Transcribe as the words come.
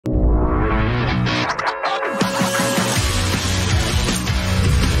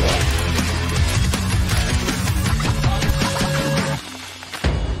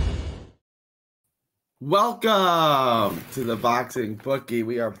Welcome to the Boxing Bookie.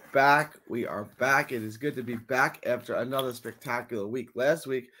 We are back. It is good to be back after another spectacular week. Last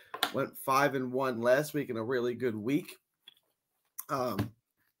week went 5-1 last week in a really good week.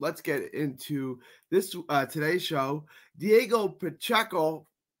 Let's get into this today's show. Diego Pacheco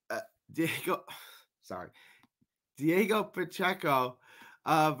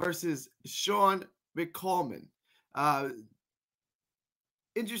versus Shawn McCalman.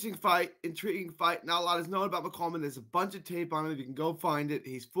 Interesting fight, intriguing fight. Not a lot is known about McCalman. There's a bunch of tape on it. You can go find it.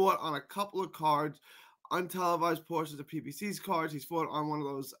 He's fought on a couple of cards, untelevised portions of PBC's cards. He's fought on one of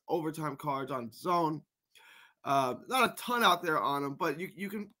those overtime cards on Zone. Not a ton out there on him, but you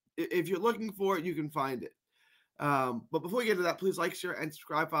can, if you're looking for it, you can find it. But before we get to that, please like, share, and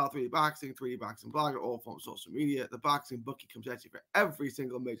subscribe. Follow 3D Boxing, 3D Boxing Blog, on all forms of social media. The Boxing Bookie comes at you for every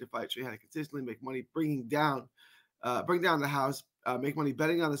single major fight. Show you how to consistently make money, bring down the house. Make money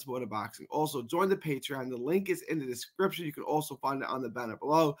betting on the sport of boxing. Also, join the Patreon. The link is in the description. You can also find it on the banner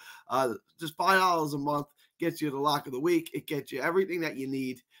below. Just $5 a month gets you the lock of the week. It gets you everything that you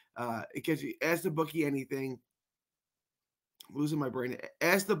need. It gets you Ask the Bookie Anything. I'm losing my brain.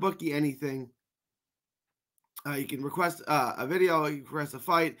 Ask the Bookie Anything. You can request a video. You can request a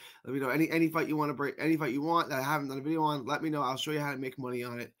fight. Let me know any fight you want to break, any fight you want that I haven't done a video on. Let me know. I'll show you how to make money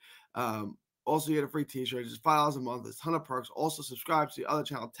on it. Also, you get a free t-shirt, just $5 a month. There's a ton of perks. Also, subscribe to the other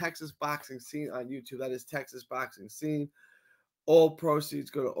channel, Texas Boxing Scene on YouTube. That is Texas Boxing Scene. All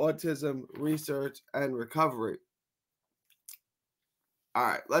proceeds go to autism, research, and recovery. All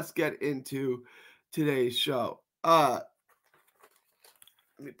right, let's get into today's show. Let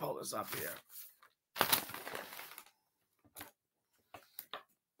me pull this up here.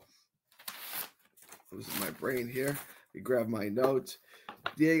 Losing my brain here. Let me grab my notes.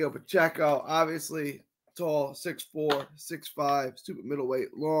 Diego Pacheco, obviously tall, 6'4", 6'5", super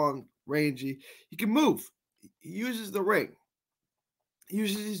middleweight, long, rangy. He can move. He uses the ring. He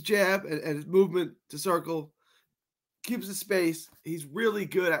uses his jab and his movement to circle. Keeps the space. He's really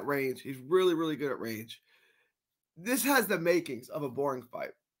good at range. He's really, really good at range. This has the makings of a boring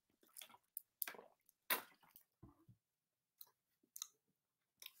fight.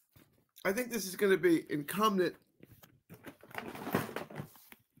 I think this is going to be incumbent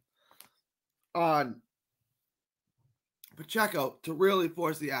on Pacheco to really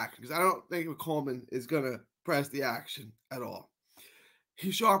force the action, because I don't think McCalman is going to press the action at all.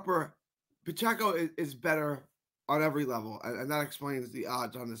 He's sharper. Pacheco is better on every level, and that explains the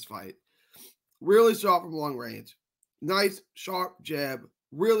odds on this fight. Really sharp from long range. Nice, sharp jab.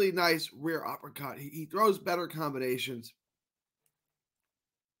 Really nice rear uppercut. He throws better combinations.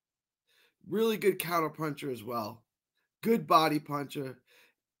 Really good counter puncher as well. Good body puncher.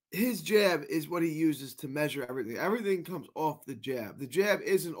 His jab is what he uses to measure everything. Everything comes off the jab. The jab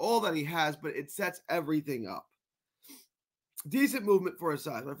isn't all that he has, but it sets everything up. Decent movement for his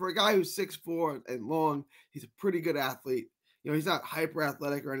size. But for a guy who's 6'4" and long, he's a pretty good athlete. You know, he's not hyper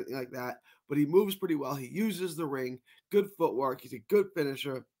athletic or anything like that, but he moves pretty well. He uses the ring. Good footwork. He's a good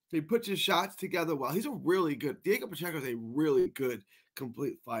finisher. He puts his shots together well. He's a really good, Diego Pacheco is a really good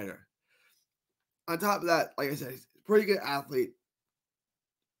complete fighter. On top of that, like I said, he's a pretty good athlete.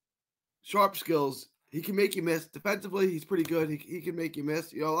 Sharp skills. He can make you miss. Defensively, he's pretty good. He can make you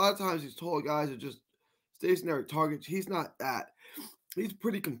miss. You know, a lot of times these tall guys are just stationary targets. He's not that. He's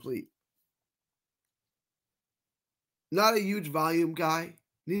pretty complete. Not a huge volume guy.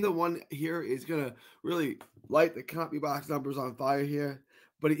 Neither one here is going to really light the CompuBox numbers on fire here.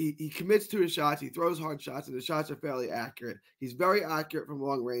 But he commits to his shots. He throws hard shots, and the shots are fairly accurate. He's very accurate from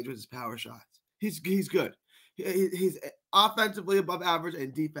long range with his power shots. He's good. He's offensively above average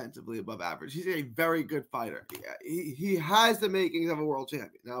and defensively above average. He's a very good fighter. He has the makings of a world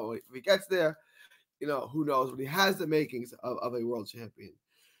champion. Now, if he gets there, you know, who knows? But he has the makings of a world champion.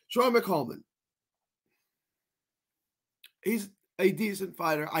 Shawn McCalman. He's a decent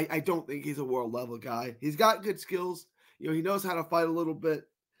fighter. I don't think he's a world level guy. He's got good skills. You know, he knows how to fight a little bit.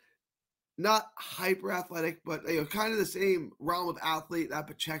 Not hyper athletic, but you know, kind of the same realm of athlete that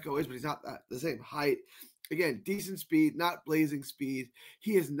Pacheco is, but he's not the same height. Again, decent speed, not blazing speed.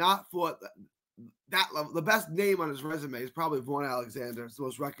 He has not fought that level. The best name on his resume is probably Vaughn Alexander. It's the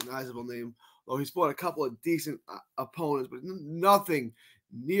most recognizable name. Though he's fought a couple of decent opponents, but nothing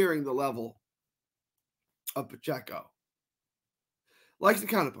nearing the level of Pacheco. Likes to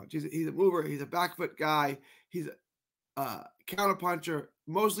counterpunch. He's a mover. He's a back foot guy. He's a counterpuncher,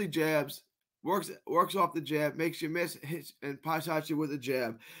 mostly jabs. Works off the jab, makes you miss, hits, and shots you with a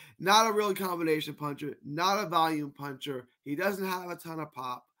jab. Not a real combination puncher, not a volume puncher. He doesn't have a ton of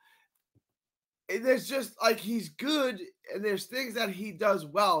pop. And there's just, like, he's good, and there's things that he does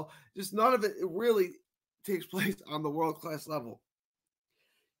well. Just none of it really takes place on the world-class level.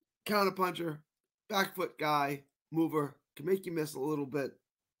 Counterpuncher, back foot guy, mover, can make you miss a little bit.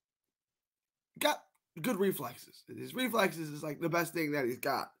 Got good reflexes. His reflexes is like the best thing that he's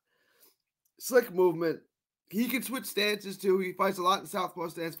got. Slick movement. He can switch stances too. He fights a lot in southpaw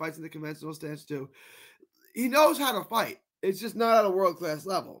stance, fights in the conventional stance too. He knows how to fight. It's just not at a world-class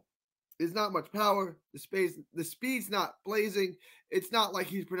level. There's not much power. The speed's not blazing. It's not like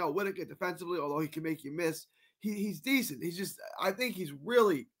he's Pernell Whitaker defensively, although he can make you miss. He's decent. I think he's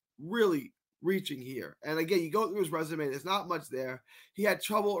really, really reaching here. And again, you go through his resume, there's not much there. He had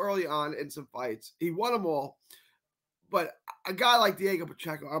trouble early on in some fights. He won them all. But a guy like Diego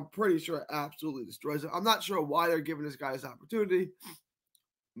Pacheco, I'm pretty sure absolutely destroys him. I'm not sure why they're giving this guy this opportunity.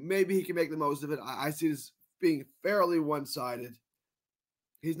 Maybe he can make the most of it. I see this being fairly one-sided.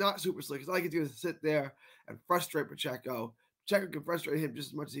 He's not super slick. All he can do is sit there and frustrate Pacheco. Pacheco can frustrate him just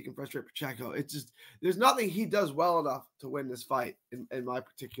as much as he can frustrate Pacheco. It's just, there's nothing he does well enough to win this fight, in my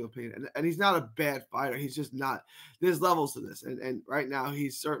particular opinion. And he's not a bad fighter. He's just not. There's levels to this. And right now,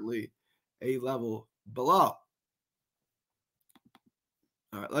 he's certainly a level below.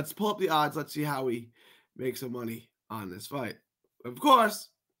 All right, let's pull up the odds. Let's see how we make some money on this fight. Of course,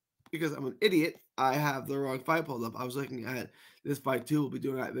 because I'm an idiot, I have the wrong fight pulled up. I was looking at this fight too. We'll be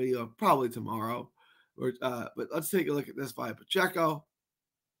doing that video probably tomorrow. But let's take a look at this fight. Pacheco,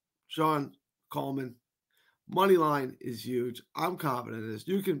 Shawn McCalman. Money line is huge. I'm confident in this.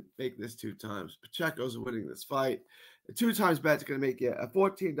 You can make this 2 times. Pacheco's winning this fight. A 2 times bet is going to make you a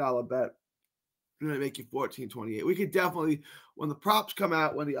 $14 bet. Going to make you $14.28. We could definitely, when the props come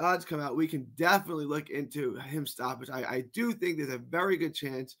out, when the odds come out, we can definitely look into him stoppage. I do think there's a very good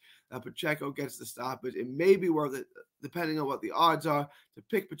chance that Pacheco gets the stoppage. It may be worth it, depending on what the odds are, to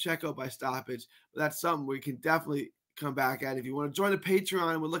pick Pacheco by stoppage. But that's something we can definitely come back at. If you want to join the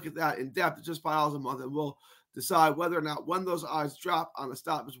Patreon, we'll look at that in depth. It's just $5 a month, and we'll decide whether or not, when those odds drop on the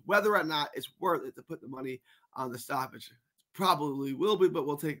stoppage, whether or not it's worth it to put the money on the stoppage. Probably will be, but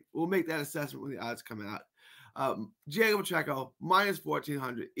we'll make that assessment when the odds come out. Diego Pacheco minus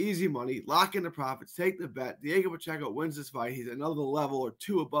 1,400, easy money. Lock in the profits, take the bet. Diego Pacheco wins this fight. He's another level or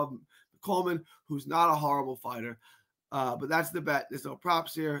 2 above McCalman, who's not a horrible fighter. But that's the bet. There's no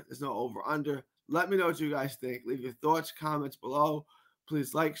props here. There's no over under. Let me know what you guys think. Leave your thoughts, comments below.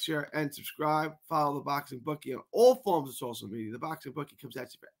 Please like, share, and subscribe. Follow the Boxing Bookie on all forms of social media. The Boxing Bookie comes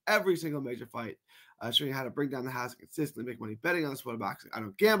at you for every single major fight, showing you how to bring down the house and consistently make money betting on the sport of boxing. I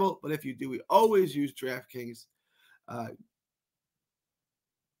don't gamble, but if you do, we always use DraftKings.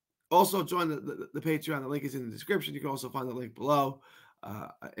 Also, join the Patreon. The link is in the description. You can also find the link below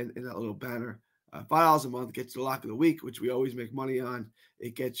in that little banner. $5 a month gets you the lock of the week, which we always make money on.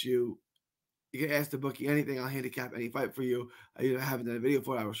 It gets you. You can ask the bookie anything. I'll handicap any fight for you. I haven't done a video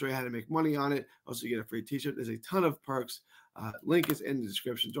for it. I will show you how to make money on it. Also, you get a free t-shirt. There's a ton of perks. Link is in the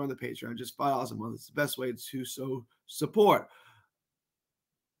description. Join the Patreon. Just $5 a month. It's the best way to support.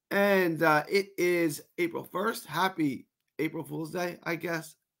 And it is April 1st. Happy April Fool's Day, I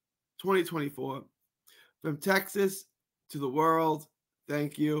guess. 2024. From Texas to the world,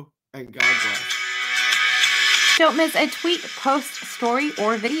 thank you, and God bless. Don't miss a tweet, post, story,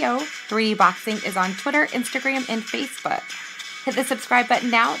 or video. 3D Boxing is on Twitter, Instagram, and Facebook. Hit the subscribe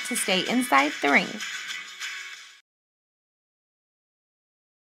button now to stay inside the ring.